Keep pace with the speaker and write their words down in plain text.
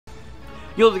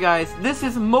Yo guys, this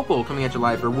is Mokel coming at you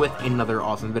live with another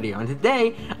awesome video, and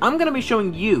today I'm going to be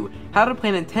showing you how to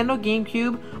play Nintendo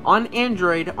GameCube on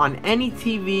Android on any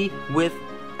TV with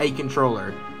a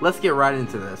controller. Let's get right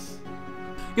into this.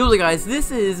 Yo guys,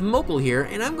 this is Mokel here,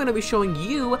 and I'm going to be showing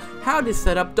you how to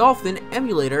set up Dolphin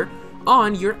Emulator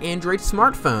on your Android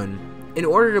smartphone in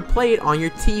order to play it on your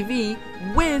TV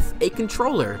with a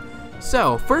controller.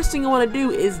 So, first thing you want to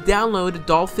do is download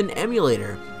Dolphin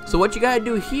Emulator. So what you gotta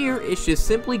do here is just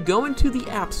simply go into the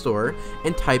App Store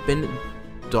and type in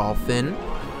Dolphin,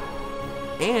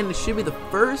 and it should be the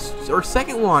first or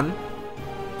second one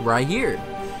right here.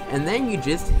 And then you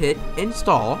just hit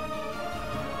install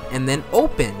and then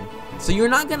open. So you're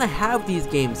not gonna have these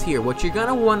games here. What you're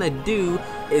gonna wanna do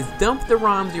is dump the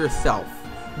ROMs yourself.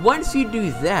 Once you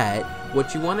do that,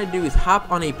 what you wanna do is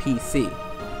hop on a PC.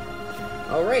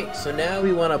 Alright, so now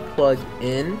we wanna plug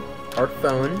in our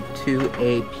phone to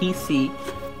a PC.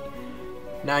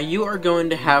 Now you are going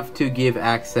to have to give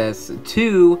access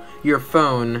to your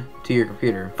phone to your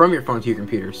computer, from your phone to your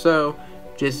computer. So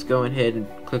just go ahead and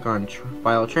click on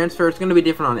file transfer. It's going to be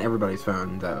different on everybody's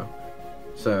phone though.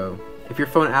 So if your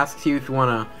phone asks you if you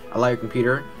want to allow your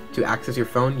computer to access your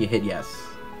phone, you hit yes.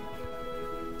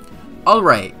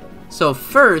 Alright, so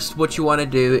first what you want to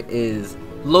do is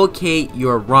locate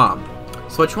your ROM.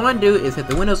 So what you want to do is hit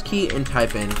the Windows key and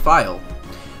type in File.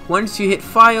 Once you hit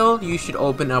File, you should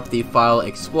open up the File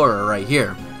Explorer right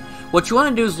here. What you want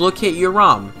to do is locate your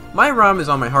ROM. My ROM is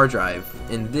on my hard drive,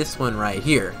 and this one right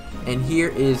here. And here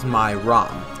is my ROM.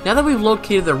 Now that we've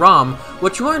located the ROM,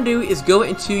 what you want to do is go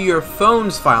into your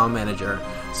phone's file manager.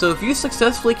 So if you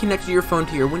successfully connected your phone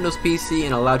to your Windows PC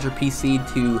and allowed your PC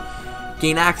to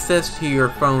gain access to your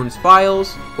phone's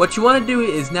files, what you want to do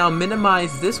is now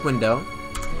minimize this window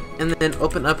and then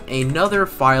open up another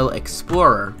file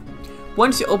explorer.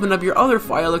 Once you open up your other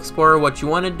file explorer, what you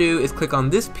want to do is click on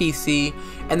this PC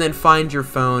and then find your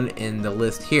phone in the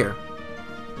list here.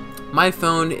 My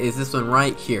phone is this one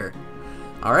right here.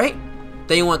 Alright,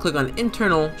 then you want to click on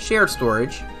internal shared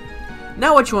storage.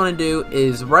 Now what you want to do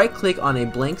is right click on a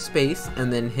blank space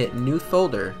and then hit new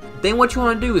folder. Then what you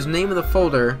want to do is name the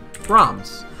folder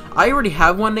ROMs. I already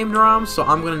have one named ROMs, so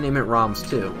I'm going to name it ROMs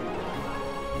 2.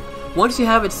 Once you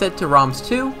have it set to ROMs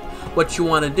 2, what you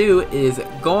want to do is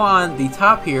go on the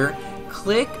top here,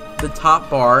 click the top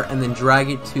bar, and then drag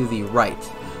it to the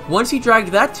right. Once you drag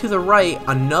that to the right,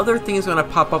 another thing is going to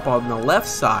pop up on the left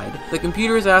side. The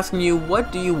computer is asking you,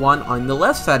 what do you want on the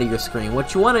left side of your screen?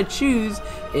 What you want to choose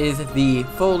is the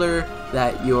folder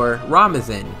that your ROM is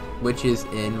in, which is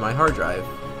in my hard drive.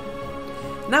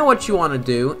 Now what you want to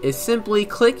do is simply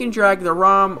click and drag the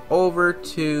ROM over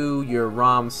to your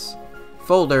ROM's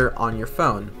folder on your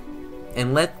phone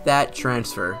and let that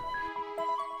transfer.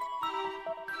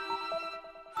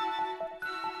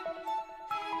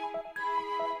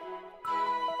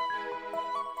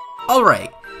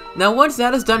 Alright, now once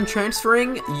that is done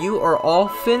transferring, you are all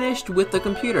finished with the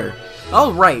computer.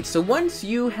 Alright, so once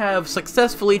you have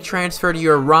successfully transferred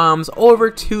your ROMs over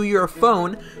to your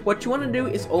phone, what you want to do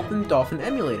is open Dolphin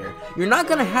Emulator. You're not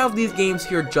going to have these games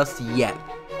here just yet.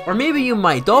 Or maybe you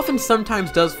might. Dolphin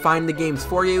sometimes does find the games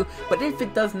for you, but if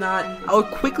it does not, I'll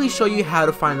quickly show you how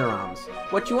to find the ROMs.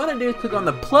 What you want to do is click on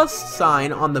the plus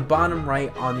sign on the bottom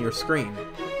right on your screen.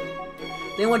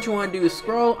 Then what you want to do is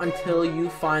scroll until you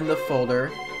find the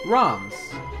folder ROMs,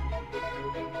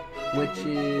 which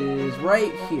is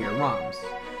right here, ROMs.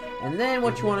 And then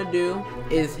what you want to do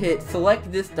is hit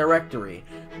select this directory.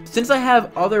 Since I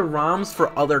have other ROMs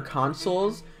for other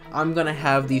consoles, I'm gonna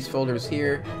have these folders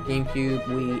here, GameCube,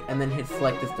 Wii, and then hit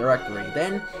select this directory.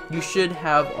 Then you should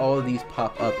have all of these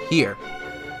pop up here.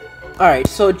 Alright,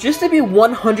 so just to be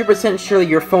 100% sure that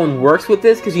your phone works with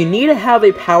this, because you need to have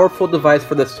a powerful device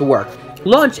for this to work,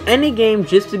 launch any game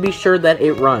just to be sure that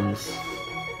it runs.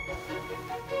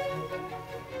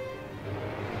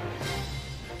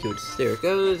 So there it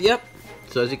goes, yep.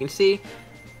 So as you can see,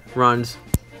 runs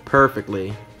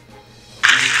perfectly.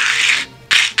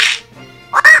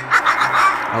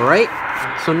 Alright,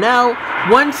 so now,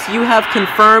 once you have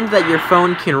confirmed that your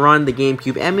phone can run the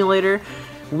GameCube emulator,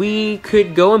 we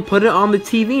could go and put it on the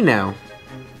TV now.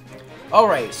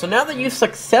 Alright, so now that you've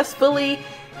successfully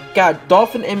got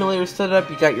Dolphin Emulator set up,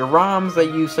 you got your ROMs that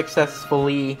you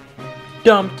successfully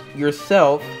dumped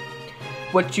yourself,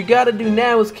 what you gotta do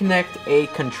now is connect a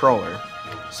controller.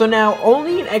 So now,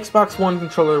 only an Xbox One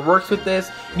controller works with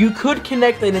this. You could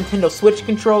connect a Nintendo Switch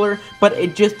controller, but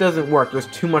it just doesn't work. There's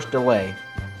too much delay.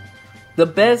 The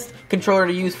best controller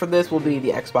to use for this will be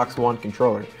the Xbox One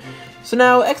controller. So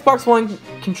now Xbox One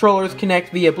controllers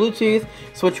connect via Bluetooth,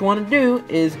 so what you want to do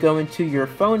is go into your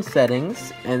phone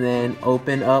settings and then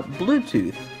open up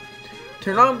Bluetooth.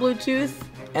 Turn on Bluetooth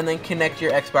and then connect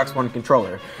your Xbox One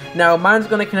controller. Now mine's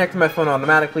going to connect to my phone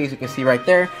automatically, as you can see right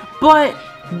there, but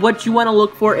what you want to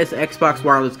look for is Xbox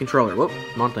wireless controller. Whoop,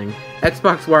 wrong thing.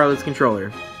 Xbox wireless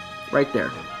controller. Right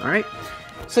there. Alright?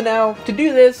 So now, to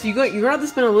do this, you're going to have to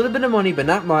spend a little bit of money, but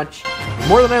not much.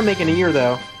 More than I make in a year,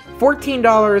 though.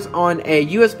 $14 on a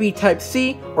USB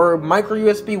Type-C or micro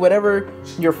USB, whatever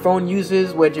your phone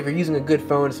uses, which if you're using a good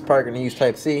phone, it's probably going to use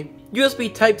Type-C.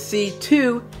 USB Type-C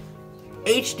to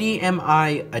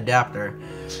HDMI adapter.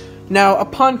 Now,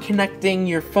 upon connecting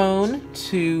your phone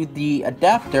to the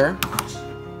adapter,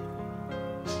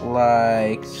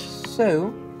 like so,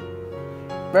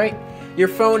 right? Your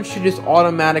phone should just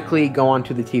automatically go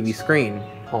onto the TV screen.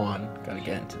 Hold on, gotta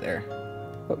get into there.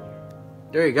 Oh,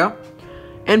 there you go.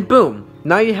 And boom,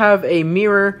 now you have a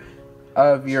mirror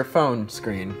of your phone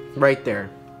screen right there.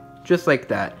 Just like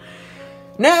that.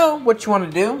 Now, what you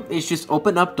want to do is just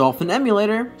open up Dolphin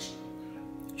Emulator.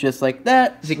 Just like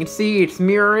that. As you can see, it's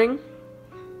mirroring.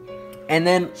 And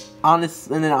then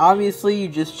obviously you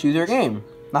just choose your game.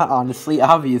 Not honestly,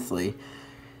 obviously.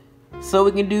 So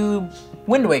we can do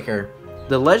Wind Waker.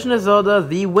 The Legend of Zelda,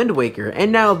 The Wind Waker.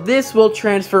 And now this will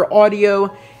transfer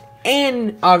audio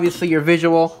and obviously your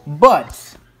visual,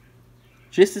 but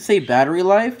just to save battery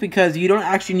life, because you don't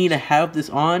actually need to have this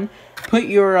on, put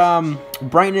your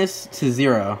brightness to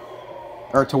 0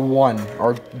 or to 1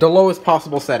 or the lowest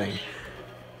possible setting.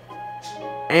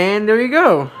 And there you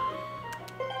go.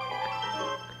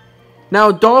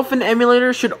 Now, Dolphin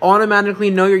Emulator should automatically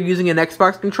know you're using an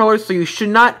Xbox controller, so you should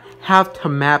not have to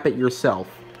map it yourself.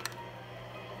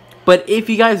 But if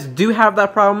you guys do have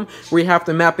that problem where you have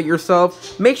to map it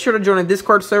yourself, make sure to join a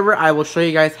Discord server. I will show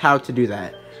you guys how to do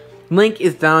that. Link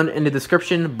is down in the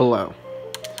description below.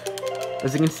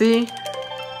 As you can see,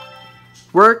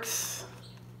 works.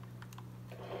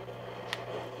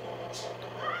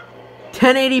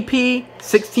 1080p,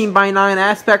 16:9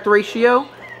 aspect ratio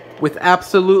with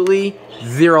absolutely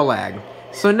 0 lag.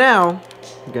 So now,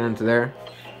 get into there.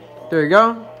 There you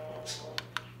go.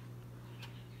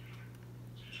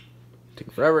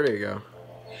 Take forever. There you go.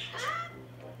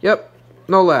 Yep,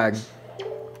 no lag.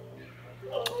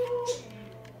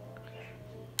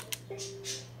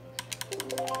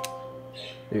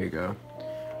 There you go.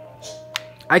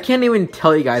 I can't even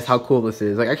tell you guys how cool this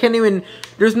is. Like, I can't even,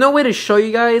 there's no way to show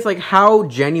you guys, like, how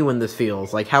genuine this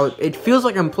feels. Like, how it feels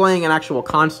like I'm playing an actual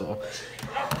console.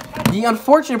 The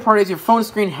unfortunate part is your phone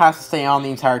screen has to stay on the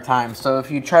entire time. So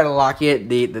if you try to lock it,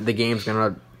 the game's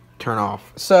gonna turn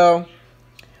off. So,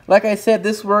 like I said,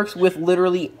 this works with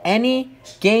literally any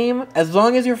game. As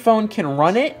long as your phone can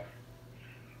run it,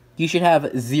 you should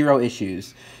have 0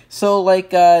 issues. So,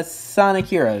 like, Sonic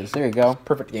Heroes. There you go.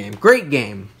 Perfect game. Great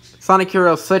game. Sonic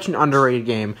Heroes, such an underrated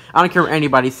game. I don't care what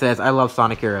anybody says. I love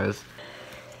Sonic Heroes.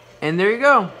 And there you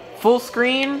go. Full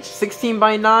screen,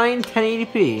 16:9,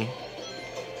 1080p.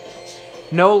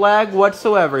 No lag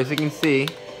whatsoever, as you can see.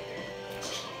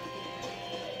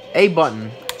 A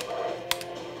button.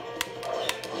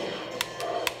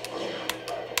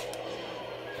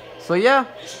 So yeah,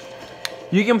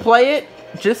 you can play it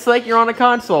just like you're on a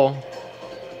console.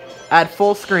 At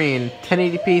full screen,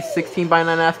 1080p,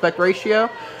 16:9 aspect ratio.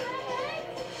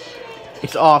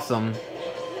 It's awesome.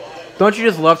 Don't you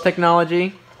just love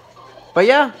technology? But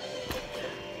yeah.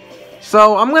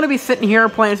 So I'm going to be sitting here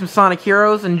playing some Sonic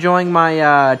Heroes, enjoying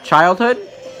my childhood.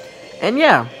 And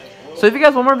yeah. So if you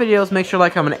guys want more videos, make sure to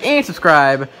like, comment, and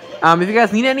subscribe. If you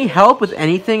guys need any help with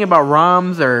anything about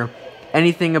ROMs or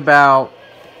anything about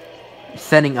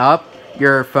setting up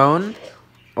your phone,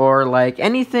 or like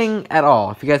anything at all,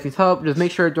 if you guys need help, just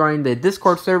make sure to join the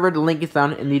Discord server. The link is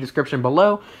down in the description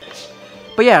below.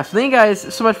 But yeah, so thank you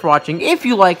guys so much for watching. If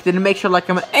you liked it, make sure to like,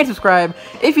 comment, and subscribe.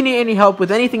 If you need any help with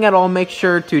anything at all, make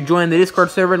sure to join the Discord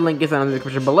server. The link is down in the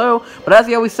description below. But as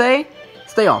I always say,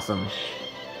 stay awesome.